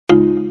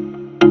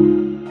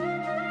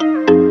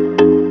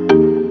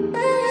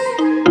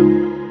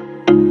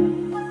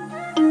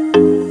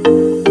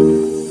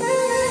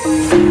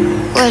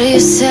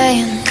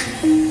saying?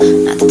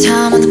 At the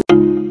time of the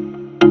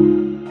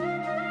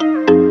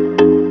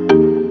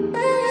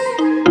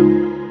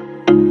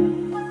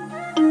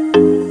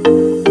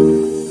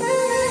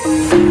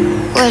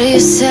what are you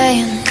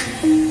saying?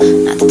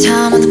 At the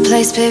time of the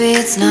place, baby,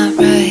 it's not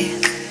right.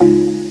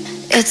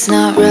 It's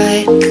not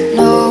right,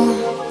 no.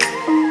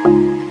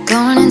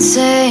 Going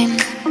insane.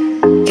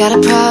 Got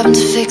a problem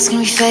to fix, can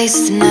we face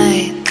it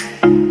tonight?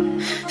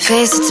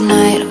 Face it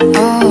tonight,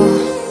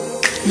 oh.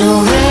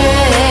 No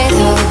way,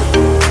 though.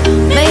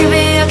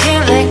 Maybe I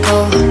can't let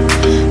go.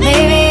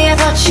 Maybe I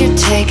thought you'd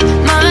take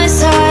my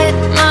side,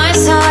 my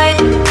side.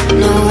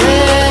 No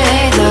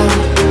way, though.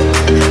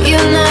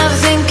 You'll never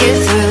think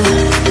it through.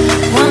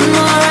 One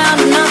more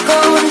round, I'm not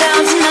going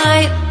down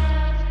tonight.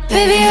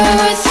 Baby, you're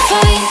worth the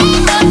fight.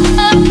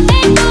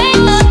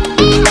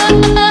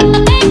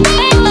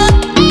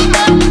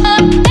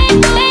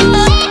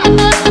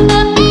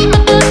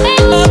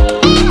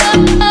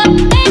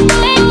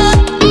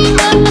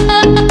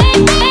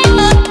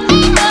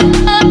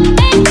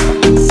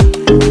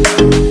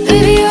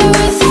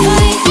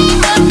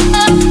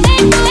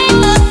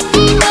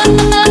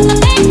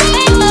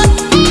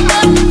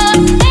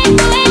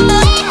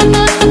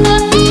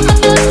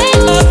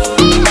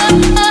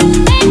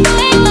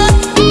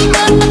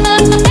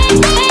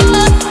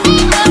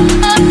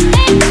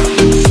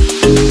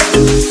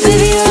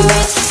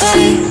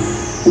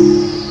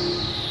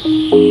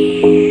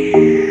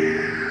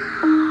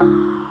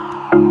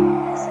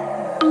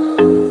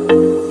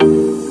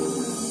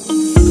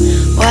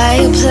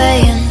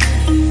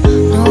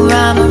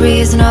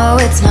 No,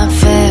 it's not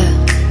fair.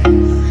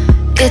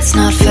 It's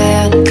not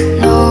fair,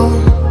 no.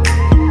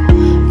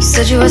 You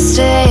said you were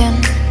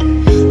staying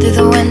through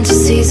the winter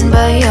season,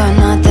 but you're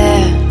not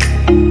there.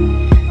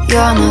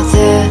 You're not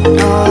there,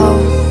 no.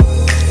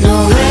 No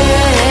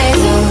way,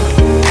 though.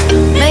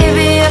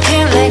 Maybe I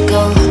can't let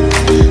go.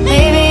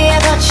 Maybe I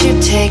thought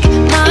you'd take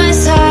my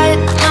side,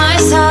 my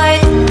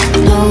side.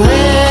 No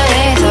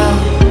way, though.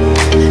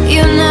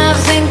 You never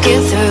think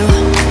it through.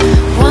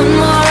 One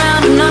more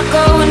round, I'm not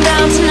going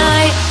down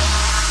tonight.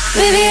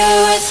 Baby,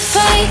 you're worth the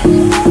fight.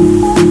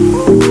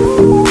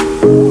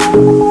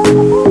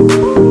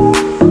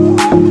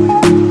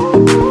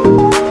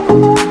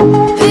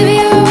 Baby,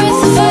 you're worth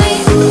the fight.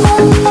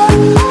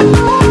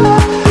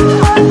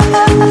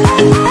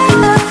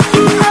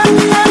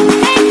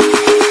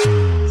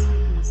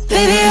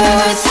 Baby, you're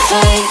worth the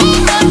fight.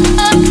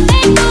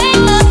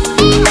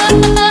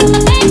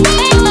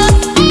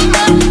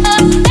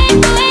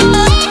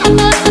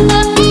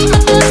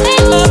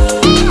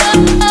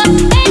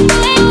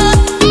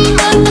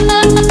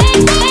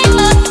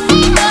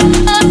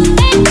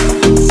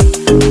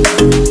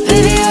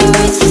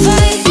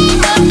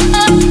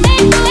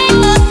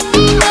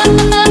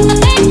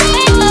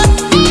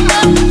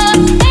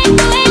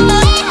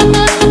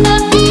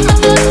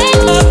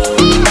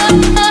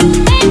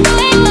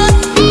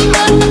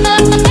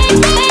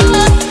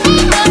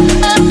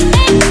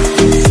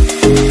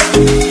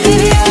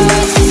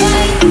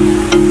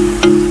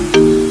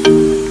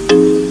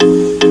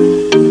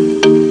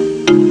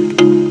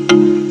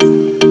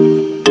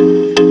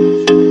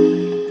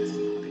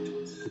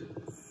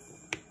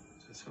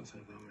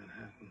 Something about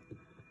Manhattan.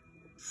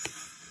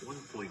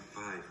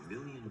 1.5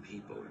 million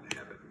people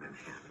inhabit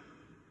Manhattan.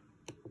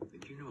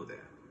 Did you know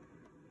that?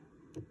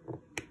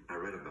 I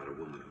read about a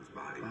woman whose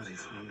body was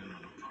found in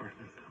an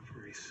apartment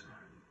Upper East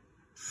Side.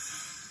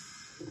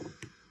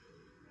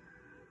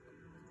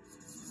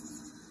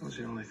 That was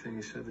the only thing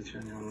he said that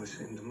genuinely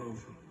seemed to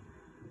move him.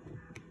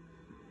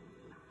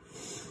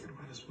 What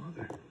about his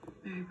mother?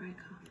 Mary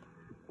Brightcoff.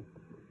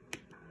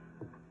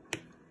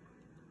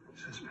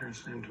 His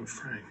parents named him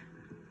Frank.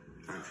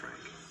 I'm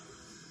Frank.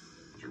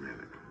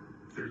 Germanic.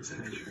 3rd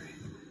century.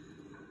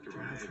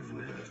 Derived from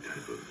a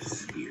type of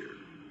spear.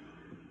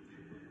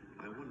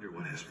 I wonder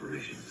what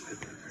aspirations did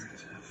my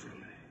parents have for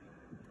me.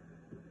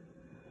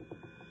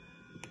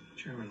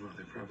 German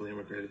mother probably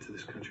immigrated to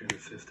this country in the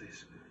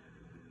 50s.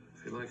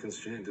 If he likens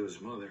Jane to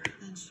his mother.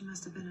 Then she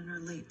must have been in her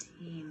late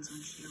teens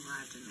when she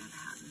arrived in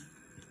Manhattan.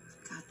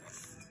 Got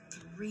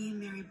 3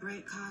 Mary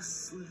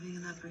Brightcoffs living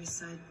in Upper East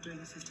Side during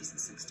the 50s and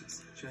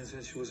 60s. Jen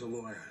said she was a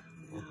lawyer.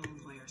 No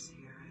lawyers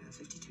here.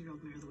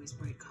 52-year-old Mary Louise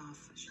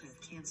Brightcoff. She had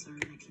cancer in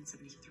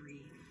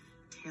 1973.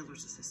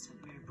 Taylor's assistant,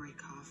 Mary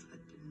Brightcoff. A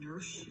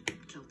nurse she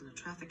killed in a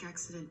traffic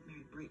accident,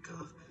 Mary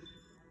Brightcoff.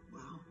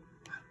 Wow.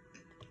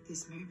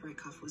 This Mary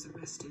Brightcoff was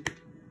arrested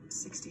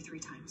 63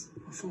 times.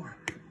 What for?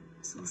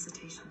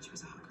 Solicitation. She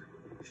was a hooker.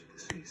 Is she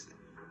deceased?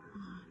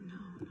 No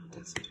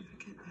death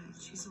certificate.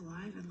 She's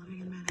alive and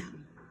living in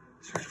Manhattan.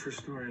 Search for a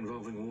story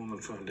involving a woman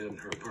found dead in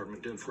her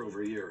apartment, dead for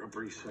over a year,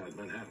 Upper East Side,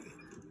 Manhattan.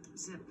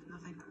 Zip.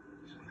 Nothing.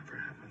 This never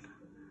happened.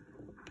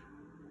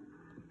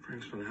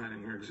 Frank's been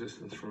hiding her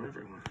existence from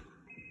everyone.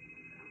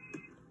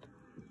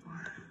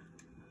 Why?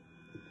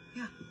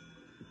 Yeah.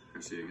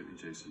 Garcia, get me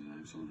Jason. I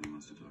have someone who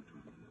wants to talk to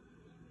him.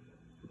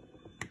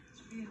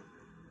 It's for you.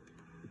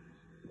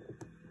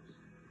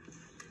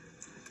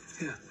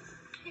 Yeah.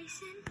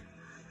 Jason?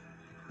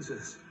 Who's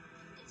this?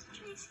 It's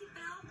Tracy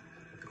Bell.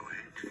 Go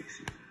ahead,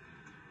 Tracy.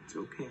 It's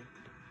okay.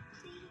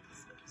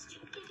 Please,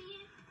 stupid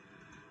idiot.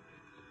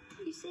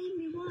 You saved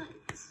me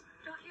once.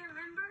 Don't you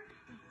remember?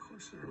 Of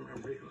course I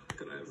remember you. How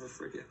could I ever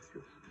forget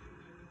you?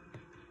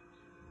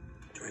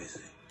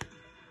 Tracy,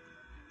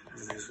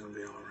 everything's gonna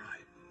be all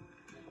right.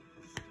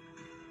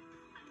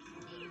 I'm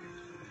scared.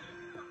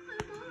 I want my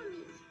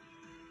mommy.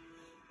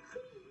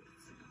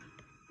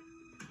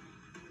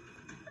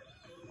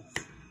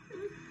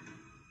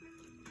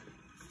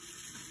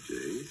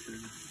 Please. Jason.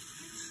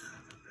 Son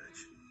of a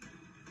bitch.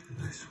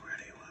 I swear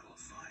to you, I will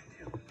find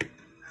you.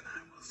 And I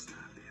will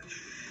stop you.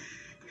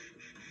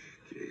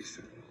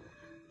 Jason.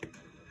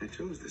 I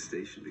chose the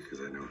station because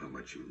I know how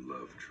much you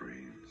love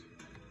trains.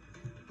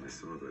 I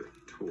saw the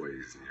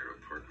toys in your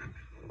apartment.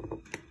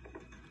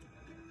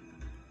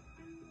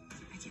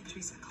 I can't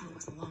trace that call. It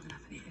wasn't long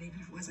enough. And even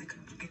if it was, I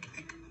can't try.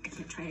 I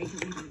can't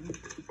leave it.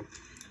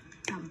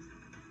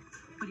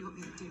 What do you want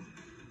me to do?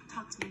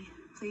 Talk to me.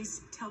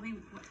 Please tell me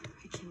what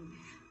I can...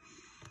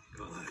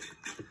 Go ahead.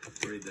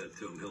 Read that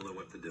to him. He'll know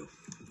what to do.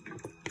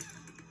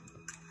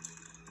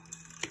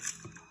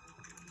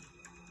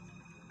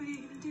 What are you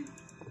going to do?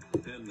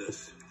 And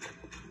this.